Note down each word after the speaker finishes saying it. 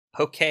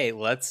Okay,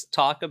 let's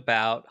talk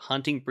about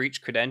hunting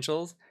breach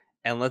credentials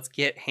and let's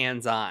get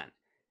hands-on.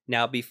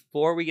 Now,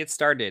 before we get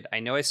started, I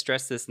know I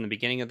stressed this in the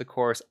beginning of the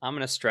course. I'm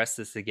going to stress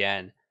this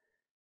again.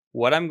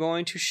 What I'm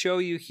going to show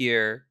you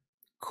here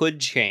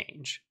could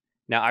change.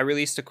 Now, I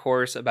released a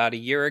course about a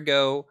year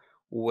ago,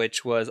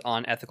 which was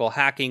on ethical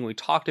hacking. We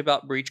talked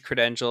about breach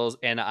credentials,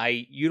 and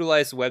I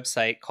utilized a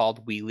website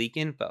called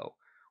WeLeakInfo.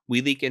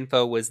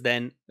 WeLeakInfo was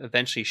then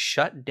eventually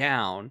shut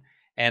down,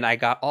 and I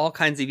got all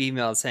kinds of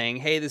emails saying,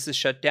 hey, this is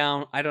shut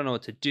down. I don't know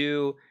what to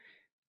do.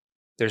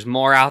 There's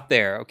more out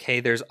there, okay?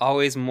 There's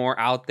always more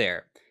out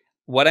there.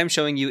 What I'm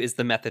showing you is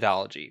the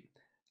methodology.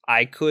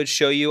 I could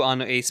show you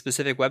on a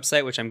specific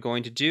website, which I'm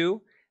going to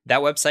do.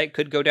 That website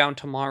could go down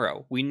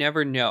tomorrow. We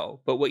never know.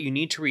 But what you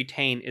need to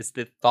retain is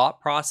the thought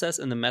process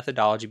and the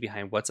methodology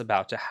behind what's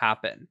about to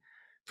happen.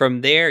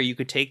 From there, you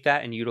could take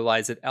that and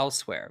utilize it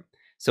elsewhere.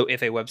 So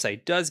if a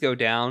website does go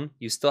down,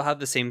 you still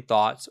have the same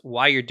thoughts,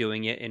 why you're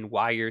doing it, and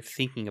why you're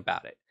thinking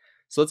about it.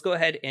 So let's go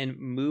ahead and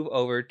move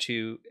over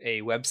to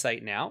a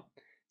website now.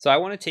 So I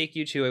want to take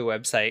you to a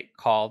website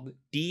called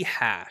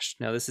DeHashed.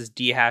 Now this is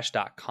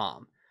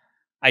DeHashed.com.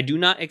 I do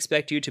not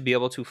expect you to be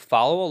able to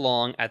follow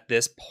along at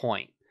this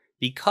point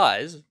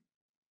because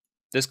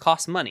this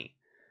costs money.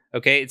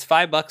 Okay, it's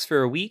 $5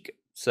 for a week.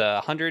 It's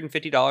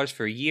 $150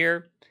 for a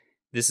year.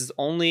 This is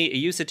only, it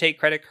used to take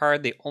credit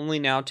card. They only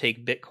now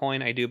take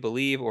Bitcoin, I do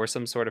believe, or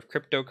some sort of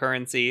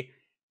cryptocurrency.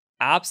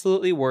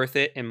 Absolutely worth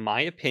it, in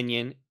my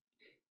opinion.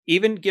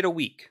 Even get a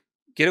week.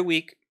 Get a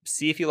week,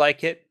 see if you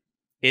like it.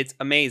 It's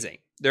amazing.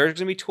 There's going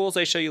to be tools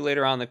I show you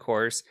later on in the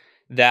course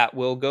that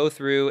will go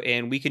through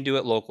and we can do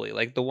it locally,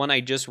 like the one I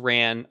just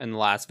ran in the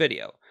last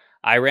video.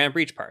 I ran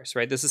breach parse,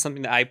 right? This is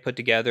something that I put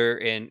together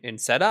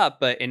and set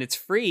up, and it's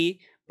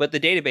free, but the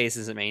database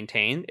isn't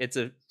maintained. It's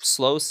a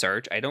slow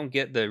search. I don't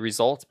get the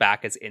results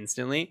back as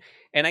instantly,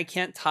 and I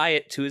can't tie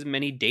it to as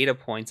many data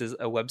points as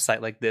a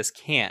website like this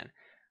can.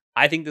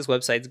 I think this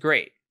website's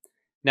great.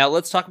 Now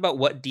let's talk about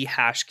what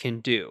DeHash can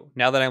do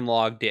now that I'm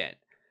logged in.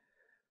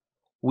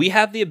 We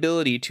have the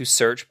ability to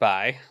search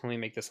by, let me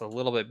make this a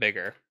little bit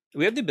bigger.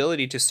 We have the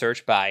ability to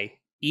search by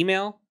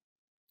email,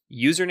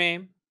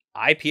 username,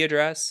 IP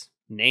address,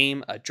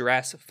 name,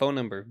 address, phone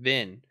number,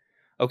 VIN.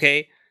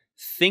 Okay,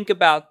 think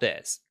about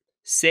this.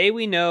 Say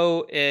we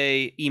know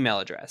an email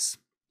address.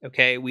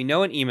 Okay, we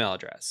know an email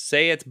address.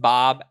 Say it's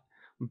Bob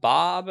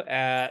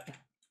at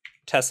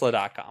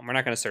Tesla.com. We're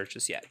not going to search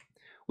this yet.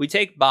 We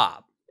take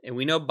Bob, and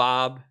we know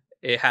Bob,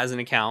 it has an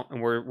account,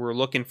 and we're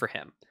looking for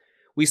him.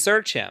 We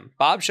search him.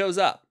 Bob shows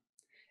up.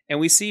 And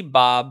we see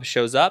Bob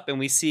shows up, and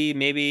we see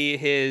maybe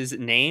his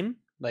name,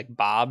 like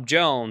Bob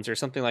Jones or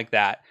something like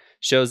that,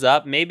 shows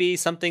up. Maybe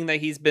something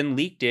that he's been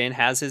leaked in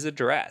has his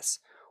address.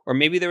 Or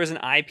maybe there was an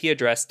IP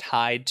address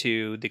tied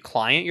to the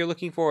client you're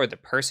looking for or the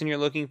person you're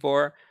looking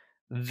for.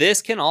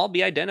 This can all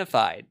be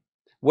identified.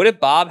 What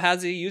if Bob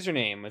has a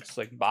username? It's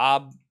like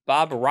Bob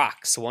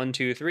Rocks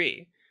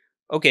 123.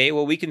 Okay,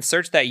 well, we can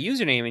search that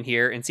username in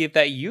here and see if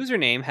that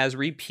username has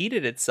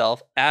repeated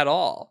itself at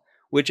all,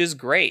 which is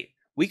great.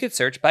 We could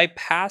search by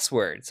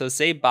password. So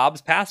say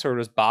Bob's password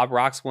was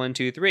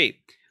BobRocks123.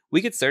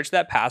 We could search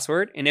that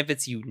password, and if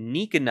it's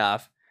unique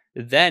enough,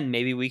 then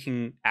maybe we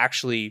can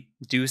actually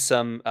do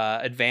some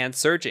advanced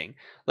searching.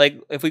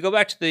 Like if we go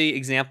back to the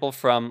example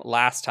from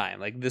last time,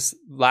 like this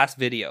last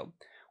video,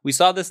 we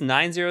saw this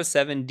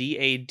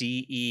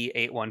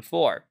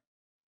 907DADE814.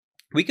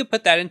 We could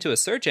put that into a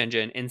search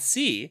engine and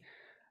see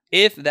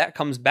if that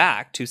comes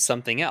back to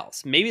something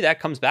else. Maybe that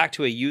comes back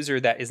to a user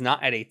that is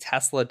not at a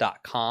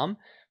Tesla.com,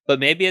 but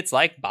maybe it's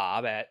like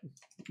Bob at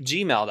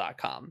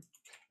gmail.com.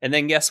 And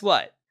then guess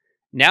what?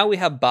 Now we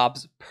have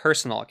Bob's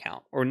personal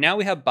account, or now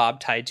we have Bob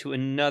tied to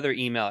another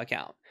email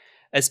account,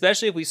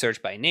 especially if we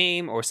search by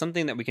name or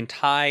something that we can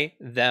tie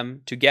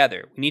them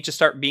together. We need to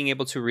start being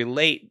able to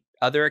relate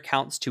other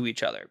accounts to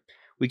each other.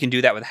 We can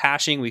do that with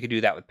hashing. We can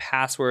do that with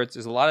passwords.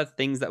 There's a lot of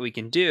things that we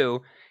can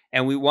do,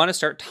 and we want to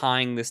start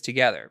tying this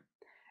together.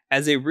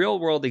 As a real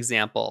world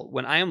example,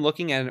 when I am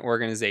looking at an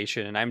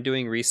organization and I'm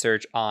doing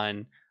research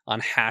on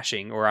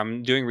hashing, or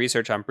I'm doing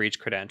research on breach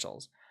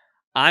credentials,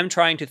 I'm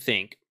trying to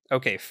think,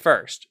 okay,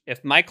 first,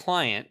 if my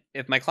client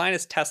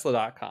is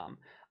Tesla.com,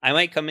 I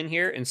might come in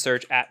here and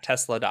search at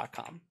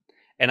Tesla.com,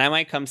 and I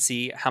might come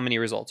see how many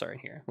results are in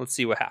here. Let's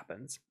see what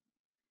happens.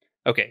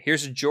 Okay,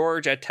 here's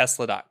George at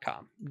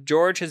Tesla.com.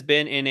 George has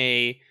been in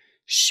a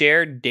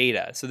shared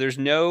data, so there's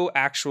no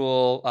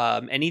actual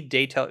any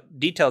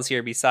details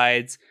here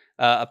besides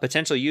a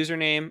potential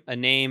username, a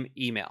name,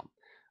 email.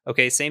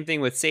 Okay, same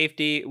thing with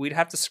safety. We'd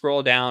have to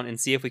scroll down and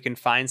see if we can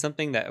find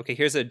something that, okay,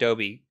 here's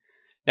Adobe.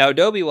 Now,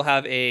 Adobe will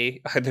have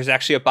there's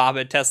actually a Bob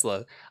at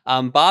Tesla.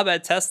 Bob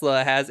at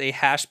Tesla has a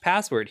hashed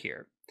password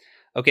here.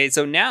 Okay,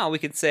 so now we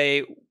can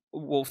say,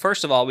 well,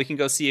 first of all, we can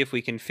go see if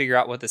we can figure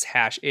out what this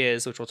hash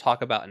is, which we'll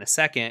talk about in a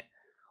second.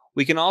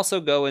 We can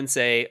also go and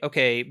say,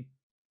 okay,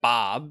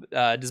 Bob,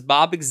 does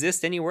Bob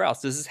exist anywhere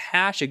else? Does this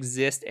hash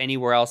exist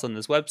anywhere else on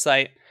this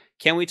website?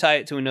 Can we tie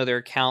it to another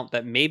account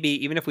that maybe,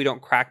 even if we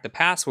don't crack the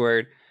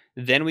password,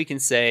 then we can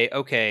say,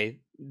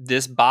 okay,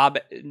 this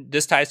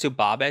ties to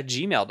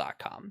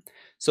bob@gmail.com.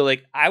 So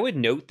like I would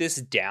note this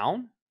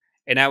down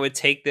and I would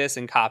take this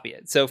and copy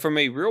it. So from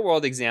a real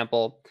world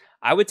example,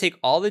 I would take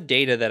all the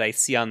data that I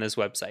see on this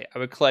website. I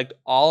would collect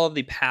all of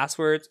the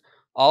passwords,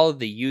 all of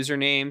the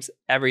usernames,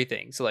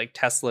 everything. So like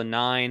Tesla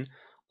 9,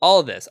 all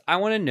of this. I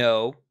want to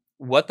know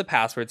what the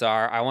passwords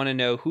are. I want to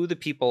know who the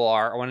people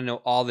are. I want to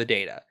know all the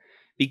data.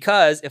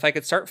 Because if I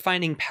could start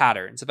finding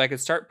patterns, if I could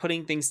start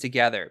putting things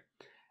together,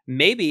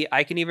 maybe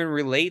I can even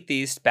relate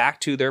these back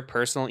to their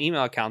personal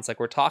email accounts like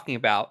we're talking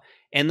about.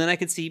 And then I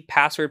could see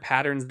password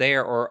patterns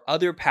there or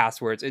other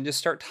passwords and just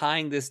start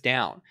tying this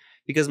down.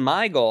 Because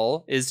my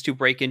goal is to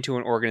break into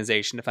an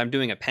organization. If I'm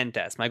doing a pen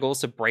test, my goal is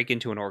to break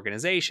into an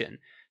organization.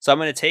 So I'm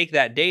going to take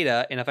that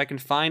data, and if I can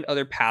find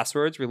other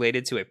passwords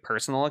related to a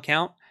personal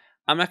account,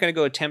 I'm not going to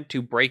go attempt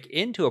to break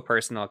into a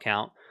personal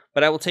account,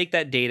 but I will take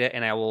that data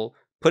and I will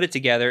put it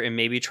together and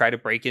maybe try to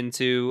break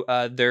into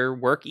their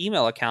work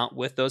email account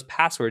with those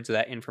passwords of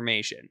that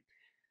information.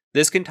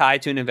 This can tie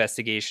to an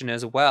investigation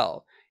as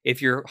well. If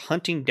you're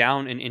hunting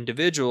down an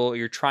individual,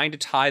 you're trying to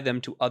tie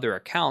them to other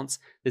accounts,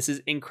 this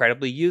is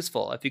incredibly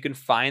useful. If you can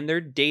find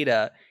their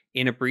data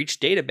in a breach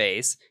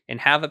database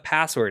and have a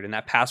password, and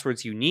that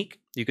password's unique,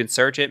 you can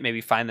search it, maybe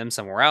find them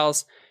somewhere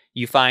else.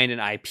 You find an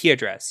IP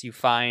address, you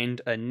find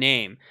a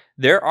name.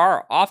 There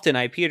are often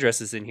IP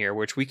addresses in here,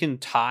 which we can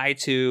tie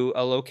to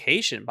a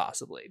location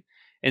possibly.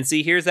 And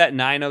see, here's that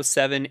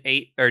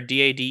 9078 or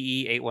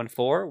DADE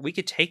 814. We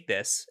could take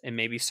this and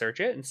maybe search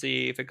it and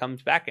see if it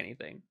comes back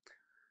anything.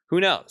 Who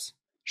knows?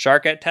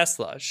 Shark at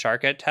Tesla.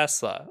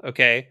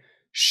 Okay.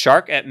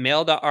 Shark at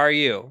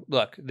mail.ru.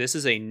 Look, this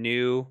is a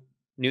new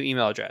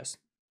email address.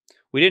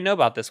 We didn't know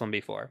about this one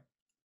before.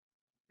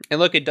 And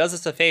look, it does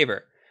us a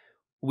favor.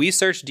 We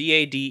searched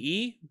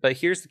DADE, but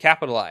here's the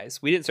capitalized.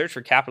 We didn't search for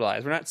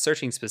capitalized. We're not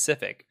searching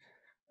specific.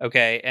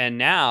 Okay. And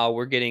now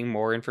we're getting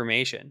more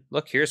information.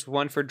 Look, here's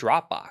one for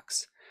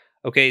Dropbox.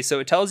 Okay. So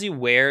it tells you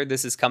where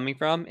this is coming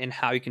from and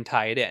how you can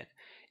tie it in.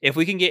 If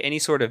we can get any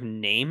sort of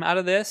name out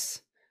of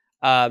this,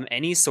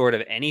 any sort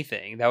of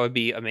anything, that would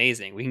be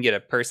amazing. We can get a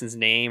person's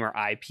name or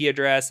IP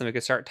address and we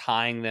can start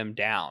tying them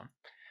down.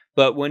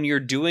 But when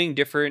you're doing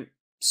different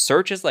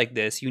searches like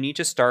this, you need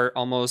to start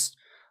almost,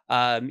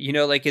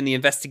 like in the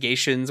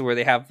investigations where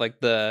they have like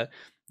the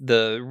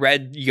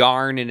red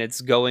yarn and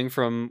it's going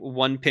from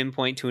one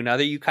pinpoint to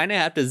another. You kind of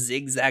have to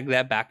zigzag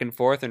that back and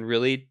forth and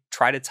really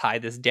try to tie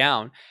this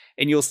down.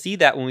 And you'll see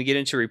that when we get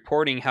into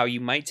reporting, how you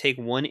might take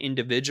one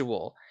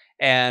individual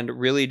and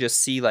really just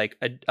see like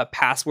a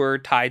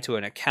password tied to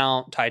an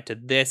account, tied to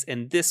this.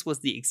 And this was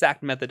the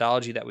exact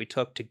methodology that we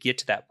took to get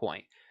to that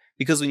point.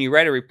 Because when you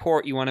write a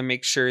report, you want to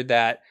make sure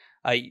that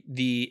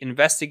the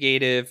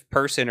investigative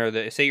person,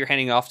 or say you're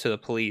handing off to the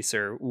police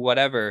or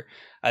whatever,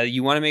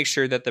 you want to make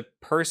sure that the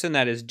person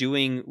that is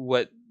doing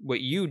what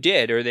you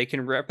did, or they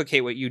can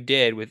replicate what you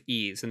did with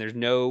ease. And there's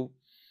no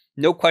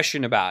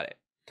question about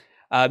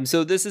it.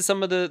 So this is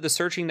some of the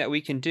searching that we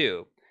can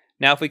do.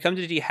 Now, if we come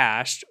to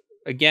DeHashed,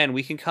 again,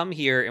 we can come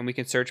here and we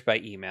can search by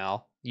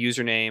email,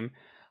 username,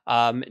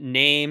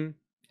 name,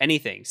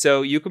 anything.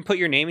 So you can put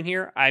your name in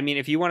here. I mean,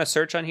 if you want to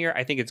search on here,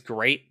 I think it's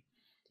great.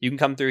 You can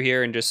come through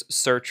here and just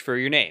search for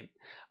your name.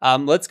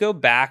 Let's go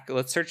back.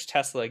 Let's search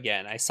Tesla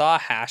again. I saw a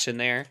hash in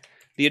there.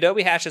 The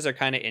Adobe hashes are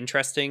kind of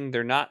interesting.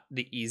 They're not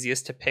the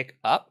easiest to pick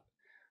up,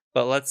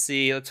 but let's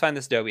see. Let's find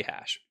this Adobe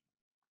hash.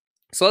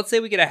 So let's say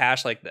we get a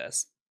hash like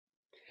this.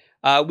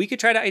 We could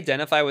try to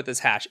identify what this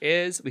hash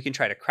is. We can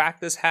try to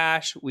crack this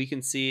hash. We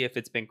can see if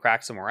it's been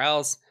cracked somewhere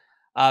else.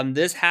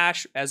 This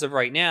hash, as of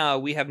right now,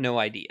 we have no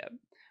idea.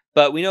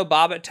 But we know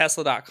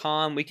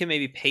bob@tesla.com. We can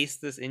maybe paste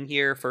this in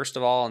here, first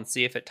of all, and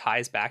see if it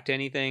ties back to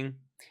anything.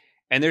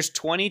 And there's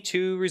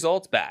 22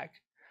 results back.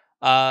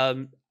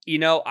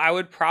 I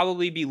would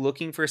probably be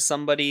looking for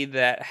somebody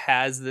that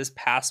has this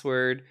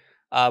password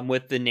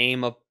with the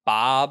name of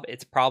Bob.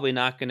 It's probably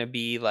not going to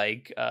be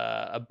like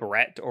a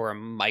Brett or a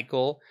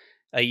Michael.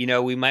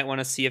 We might want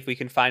to see if we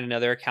can find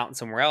another account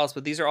somewhere else,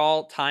 but these are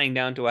all tying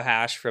down to a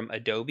hash from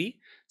Adobe.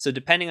 So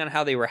depending on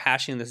how they were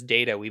hashing this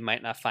data, we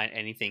might not find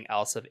anything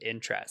else of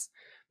interest.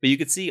 But you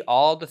can see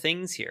all the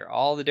things here,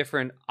 all the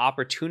different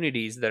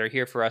opportunities that are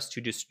here for us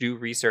to just do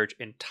research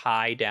and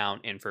tie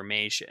down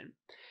information.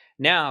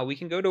 Now we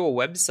can go to a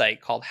website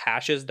called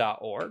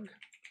hashes.org.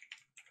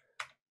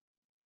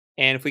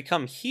 And if we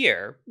come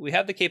here, we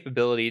have the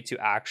capability to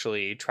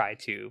actually try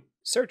to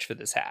search for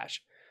this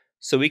hash.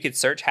 So we could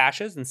search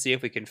hashes and see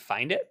if we can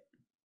find it.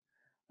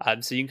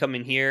 So you can come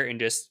in here and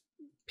just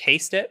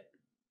paste it.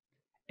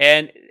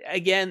 And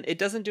again, it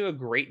doesn't do a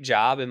great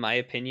job, in my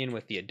opinion,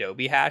 with the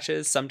Adobe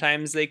hashes.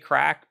 Sometimes they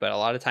crack, but a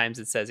lot of times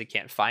it says it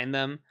can't find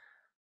them.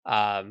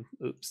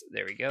 Oops,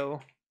 there we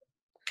go.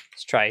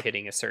 Let's try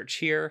hitting a search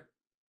here.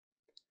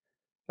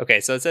 Okay,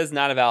 so it says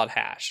not a valid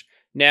hash.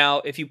 Now,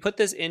 if you put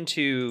this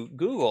into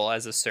Google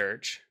as a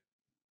search,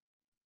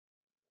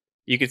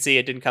 you can see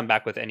it didn't come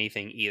back with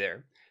anything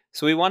either.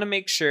 So we want to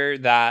make sure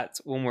that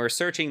when we're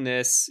searching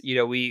this,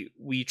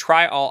 we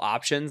try all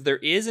options. There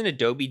is an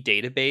Adobe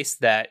database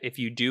that if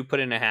you do put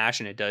in a hash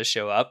and it does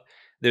show up,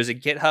 there's a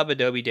GitHub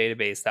Adobe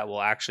database that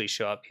will actually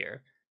show up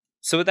here.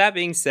 So with that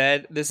being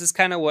said, this is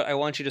kind of what I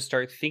want you to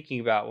start thinking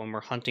about when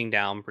we're hunting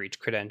down breach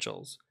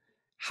credentials.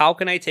 How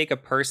can I take a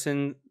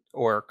person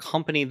or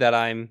company that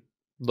I'm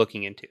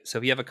looking into? So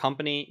if you have a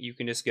company, you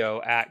can just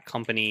go at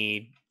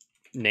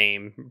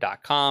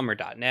companyname.com or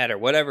 .net or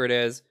whatever it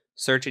is,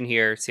 search in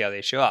here, see how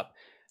they show up.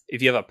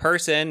 If you have a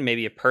person,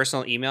 maybe a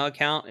personal email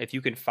account, if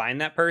you can find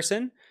that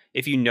person,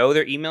 if you know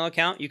their email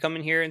account, you come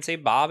in here and say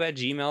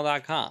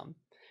bob@gmail.com.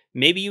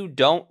 Maybe you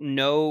don't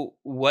know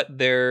what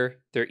their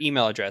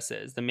email address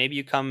is. Then maybe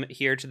you come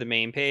here to the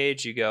main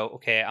page, you go,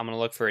 okay, I'm going to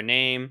look for a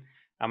name.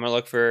 I'm going to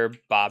look for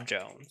Bob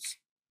Jones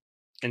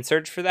and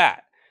search for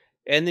that.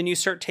 And then you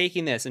start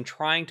taking this and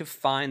trying to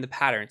find the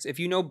patterns. If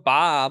you know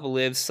Bob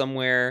lives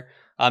somewhere,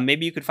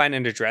 maybe you could find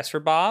an address for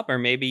Bob, or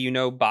maybe you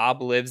know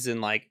Bob lives in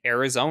like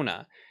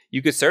Arizona.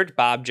 You could search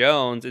Bob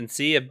Jones and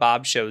see if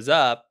Bob shows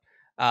up,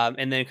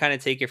 and then kind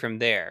of take it from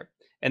there.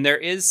 And there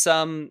is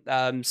some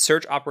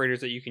search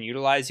operators that you can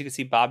utilize. You can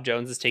see Bob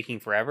Jones is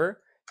taking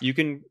forever. You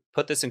can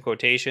put this in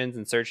quotations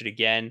and search it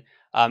again,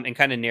 and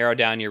kind of narrow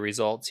down your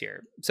results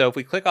here. So if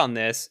we click on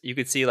this, you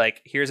could see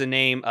like, here's a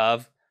name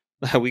of,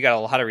 we got a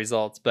lot of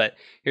results, but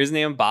here's the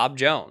name of Bob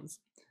Jones.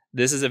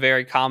 This is a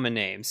very common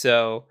name.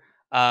 So,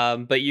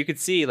 but you could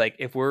see like,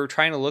 if we're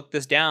trying to look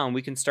this down,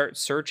 we can start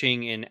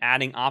searching and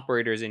adding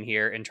operators in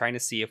here and trying to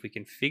see if we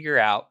can figure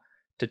out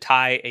to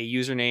tie a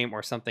username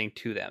or something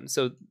to them.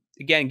 So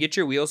again, get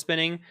your wheels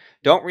spinning.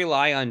 Don't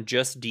rely on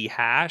just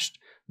DeHashed,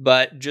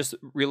 but just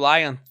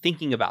rely on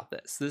thinking about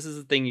this. This is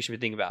the thing you should be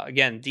thinking about.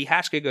 Again,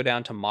 DeHashed could go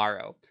down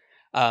tomorrow.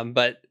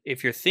 But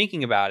if you're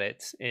thinking about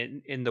it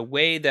in the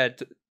way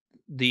that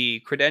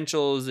the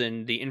credentials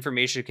and the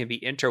information can be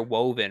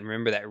interwoven,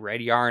 remember that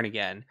red yarn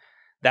again,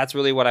 that's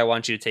really what I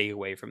want you to take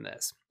away from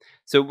this.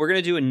 So we're going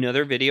to do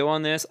another video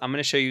on this. I'm going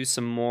to show you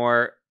some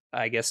more,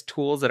 I guess,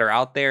 tools that are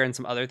out there and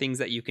some other things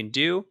that you can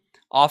do,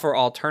 offer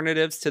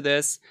alternatives to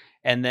this,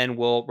 and then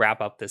we'll wrap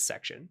up this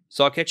section.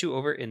 So I'll catch you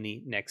over in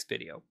the next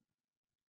video.